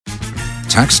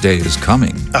Tax day is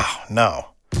coming. Oh, no.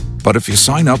 But if you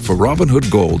sign up for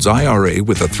Robinhood Gold's IRA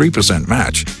with a 3%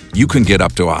 match, you can get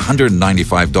up to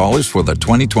 $195 for the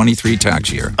 2023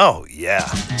 tax year. Oh, yeah.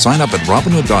 Sign up at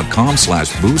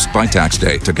Robinhood.com/boost by tax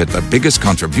day to get the biggest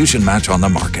contribution match on the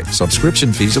market.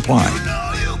 Subscription fees apply.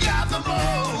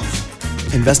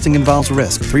 Investing involves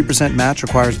risk. 3% match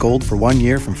requires gold for 1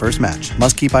 year from first match.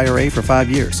 Must keep IRA for 5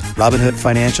 years. Robinhood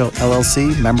Financial,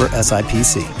 LLC, member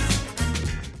SIPC.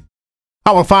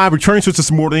 Hour 5, returning to us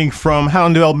this morning from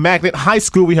Hallandale Magnet High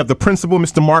School. We have the principal,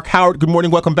 Mr. Mark Howard. Good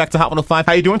morning. Welcome back to Hot 105.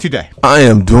 How are you doing today? I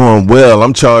am doing well.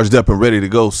 I'm charged up and ready to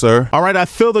go, sir. All right. I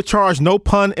feel the charge. No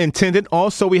pun intended.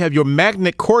 Also, we have your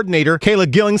magnet coordinator, Kayla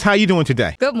Gillings. How are you doing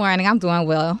today? Good morning. I'm doing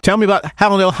well. Tell me about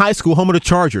Hallandale High School, home of the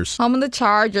Chargers. Home of the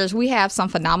Chargers. We have some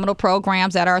phenomenal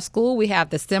programs at our school. We have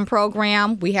the STEM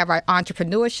program. We have our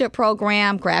entrepreneurship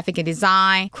program, graphic and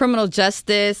design, criminal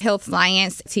justice, health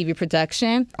science, TV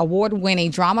production, award-winning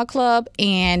drama club,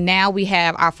 and now we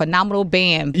have our phenomenal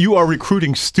band. You are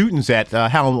recruiting students at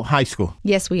Hallandale High School.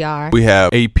 Yes, we are. We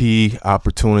have AP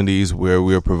opportunities where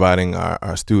we're providing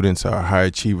our students, our high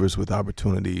achievers, with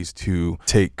opportunities to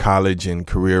take college and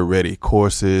career-ready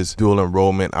courses, dual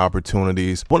enrollment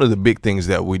opportunities. One of the big things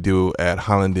that we do at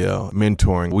Hallandale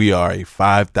Mentoring, we are a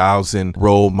 5,000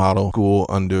 role model school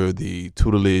under the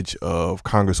tutelage of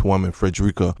Congresswoman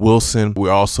Frederica Wilson.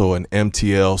 We're also an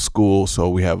MTL school, so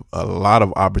we have a lot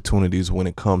of opportunities when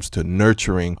it comes to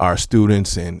nurturing our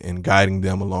students and guiding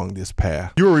them along this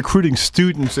path. You're recruiting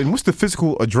students, and what's the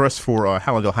physical address for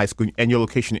Hallandale High School and your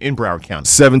location in Broward County?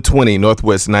 720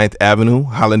 Northwest 9th Avenue,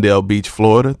 Hallandale Beach,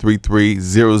 Florida,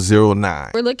 33009.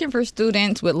 We're looking for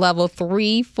students with level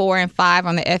 3, 4, and 5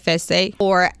 on the FSA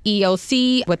or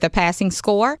EOC with a passing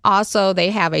score. Also,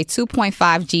 they have a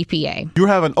 2.5 GPA. You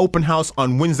have an open house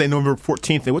on Wednesday, November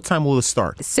 14th, and what time will it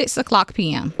start? 6 o'clock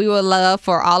p.m. We would love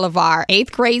for all of our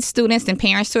 8th grade students and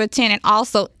parents to attend, and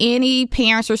also any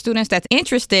parents or students that's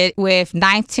interested with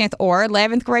 9th, 10th, or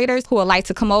 11th graders who would like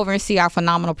to come over and see our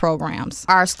phenomenal programs.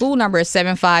 Our school number is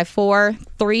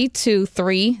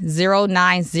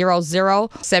 754-323-0900,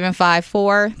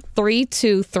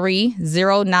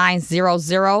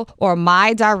 754-323-0900, or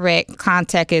my direct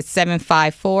contact is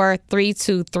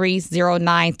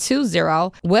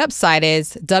 754-323-0920. Website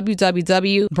is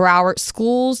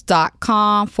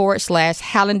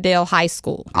www.browardschools.com/Hallandale High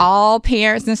School. All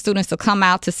parents and students to come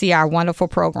out to see our wonderful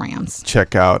programs.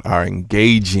 Check out our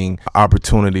engaging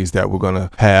opportunities that we're going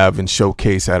to have and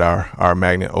showcase at our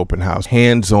Magnet Open House.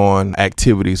 Hands-on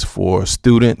activities for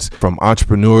students, from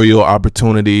entrepreneurial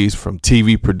opportunities, from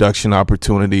TV production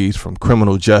opportunities, from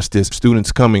criminal justice.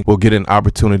 Students coming will get an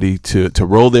opportunity to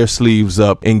roll their sleeves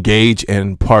up, engage,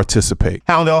 and participate.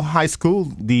 Hallandale High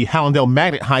School, the Hallandale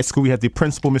Magnet High School. We have the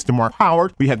principal, Mr. Mark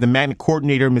Howard. We have the magnet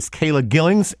coordinator, Ms. Kayla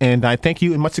Gillings, and I thank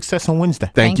you and much success on Wednesday.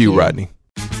 Thank you, Rodney.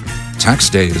 Tax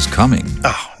day is coming.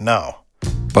 Oh, no.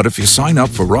 But if you sign up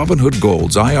for Robinhood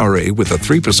Gold's IRA with a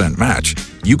 3% match,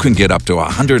 you can get up to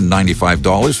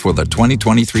 $195 for the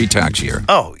 2023 tax year.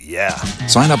 Oh, yeah.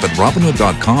 Sign up at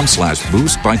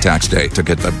Robinhood.com/boost by tax day to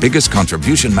get the biggest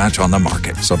contribution match on the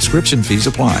market. Subscription fees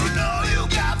apply.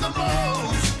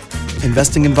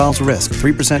 Investing involves risk.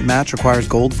 3% match requires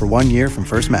gold for 1 year from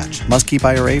first match. Must keep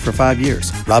IRA for 5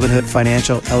 years. Robinhood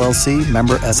Financial, LLC,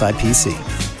 member SIPC.